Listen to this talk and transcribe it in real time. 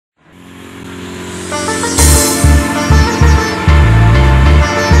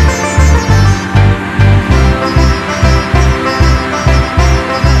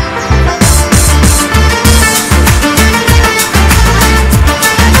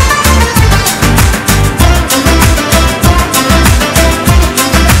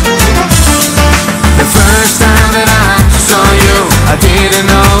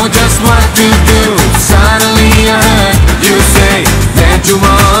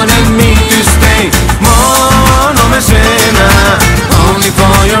wanted me to stay. Μόνο με σένα, only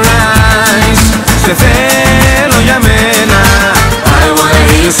for your eyes. Σε θέλω για μένα. I wanna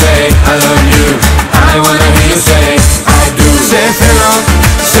hear you say I love you. I wanna hear you say I do. Σε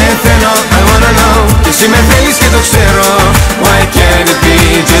θέλω, I wanna know. Εσύ με θέλεις και το ξέρω. Why can't it be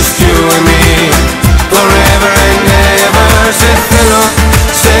just you and me? Forever and ever.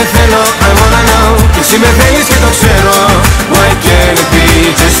 Σε θέλω, I wanna know. Εσύ με θέλεις και το ξέρω. Why can't it be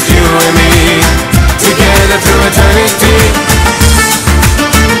just you and me? Together through eternity.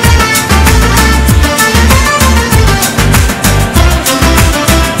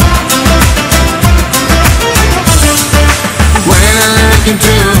 When I look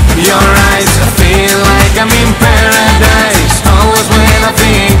into your eyes, I feel like I'm in paradise. Always when I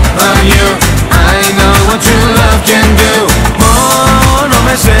think of you, I know what true love can do. Μόνο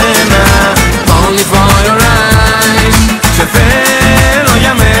με σένα, only for your eyes. Σε θέλω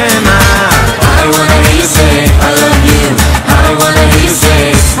για μένα. I wanna hear you say I love you. I wanna hear you say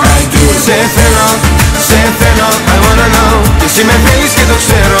I do. Σε θέλω, I wanna know. Εσύ με θέλεις και το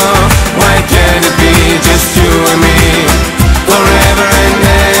ξέρω. Why can't it be just you and me? Forever and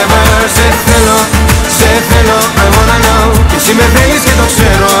ever. Σε θέλω, I wanna know. Εσύ με θέλεις και το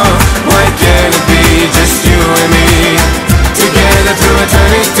ξέρω. Why can't it be just you and me? Together through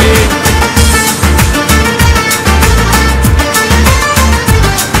eternity.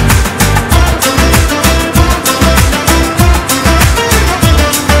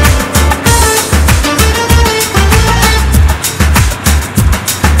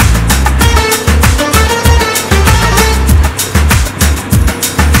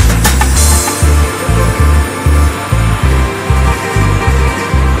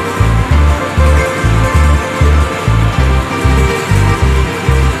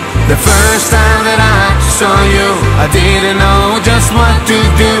 The first time that I saw you, I didn't know just what to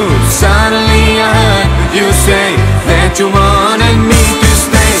do. Suddenly I heard you say that you wanted me to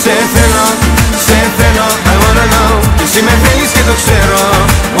stay. Σε θέλω, I wanna know. Εσύ με θέλεις και το ξέρω.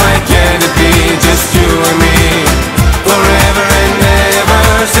 Why can't it be just you and me? Forever and ever.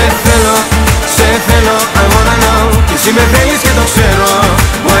 Σε θέλω, I wanna know. Εσύ με θέλεις και το ξέρω.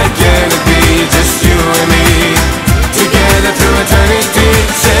 Why can't it be just you and me? Together through eternity.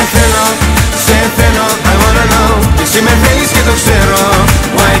 Σε θέλω, I wanna know. Εσύ με θέλεις και το ξέρω.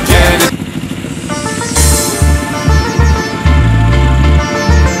 Why can't it?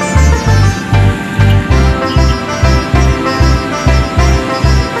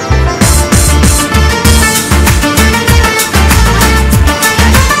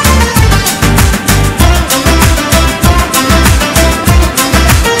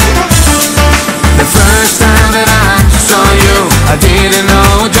 I didn't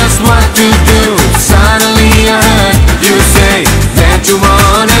know just what to do. Suddenly I heard you say that you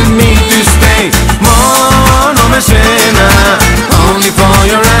wanted me to stay. Μόνο με σένα, only for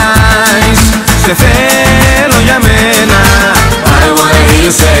your eyes. Σε θέλω για μένα. I wanna hear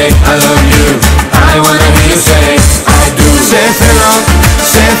you say I love you. I wanna hear you say I do. Σε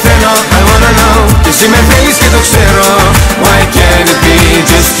θέλω, I wanna know. Εσύ με θέλεις και το ξέρω. Why can't it be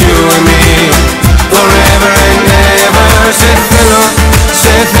just you and me? Forever and ever.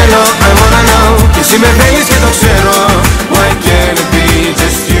 Σε θέλω, I wanna know. Εσύ με θέλεις και το ξέρω. Why can't it be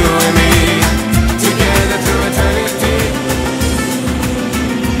just you and me? Together through eternity.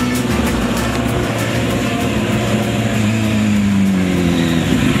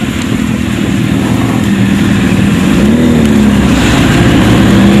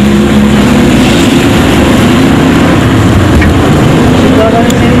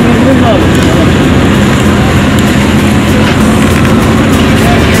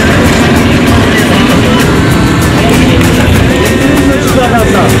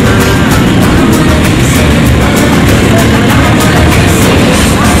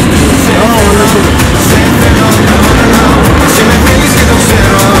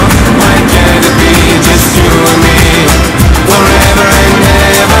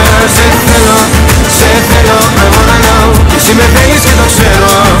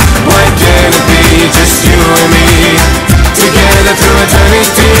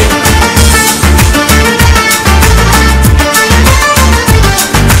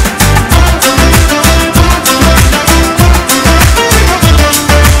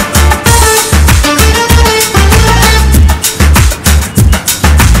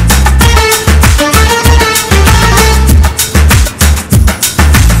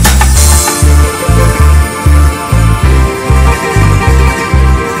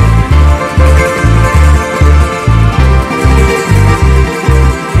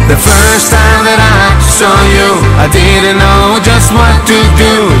 saw you, I didn't know just what to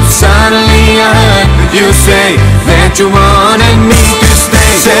do. Suddenly I heard you say that you wanted me to stay.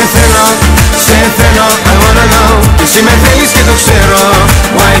 Σε θέλω, I wanna know. Εσύ με θέλεις και το ξέρω.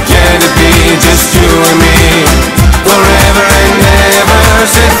 Why can't it be just you and me forever and ever?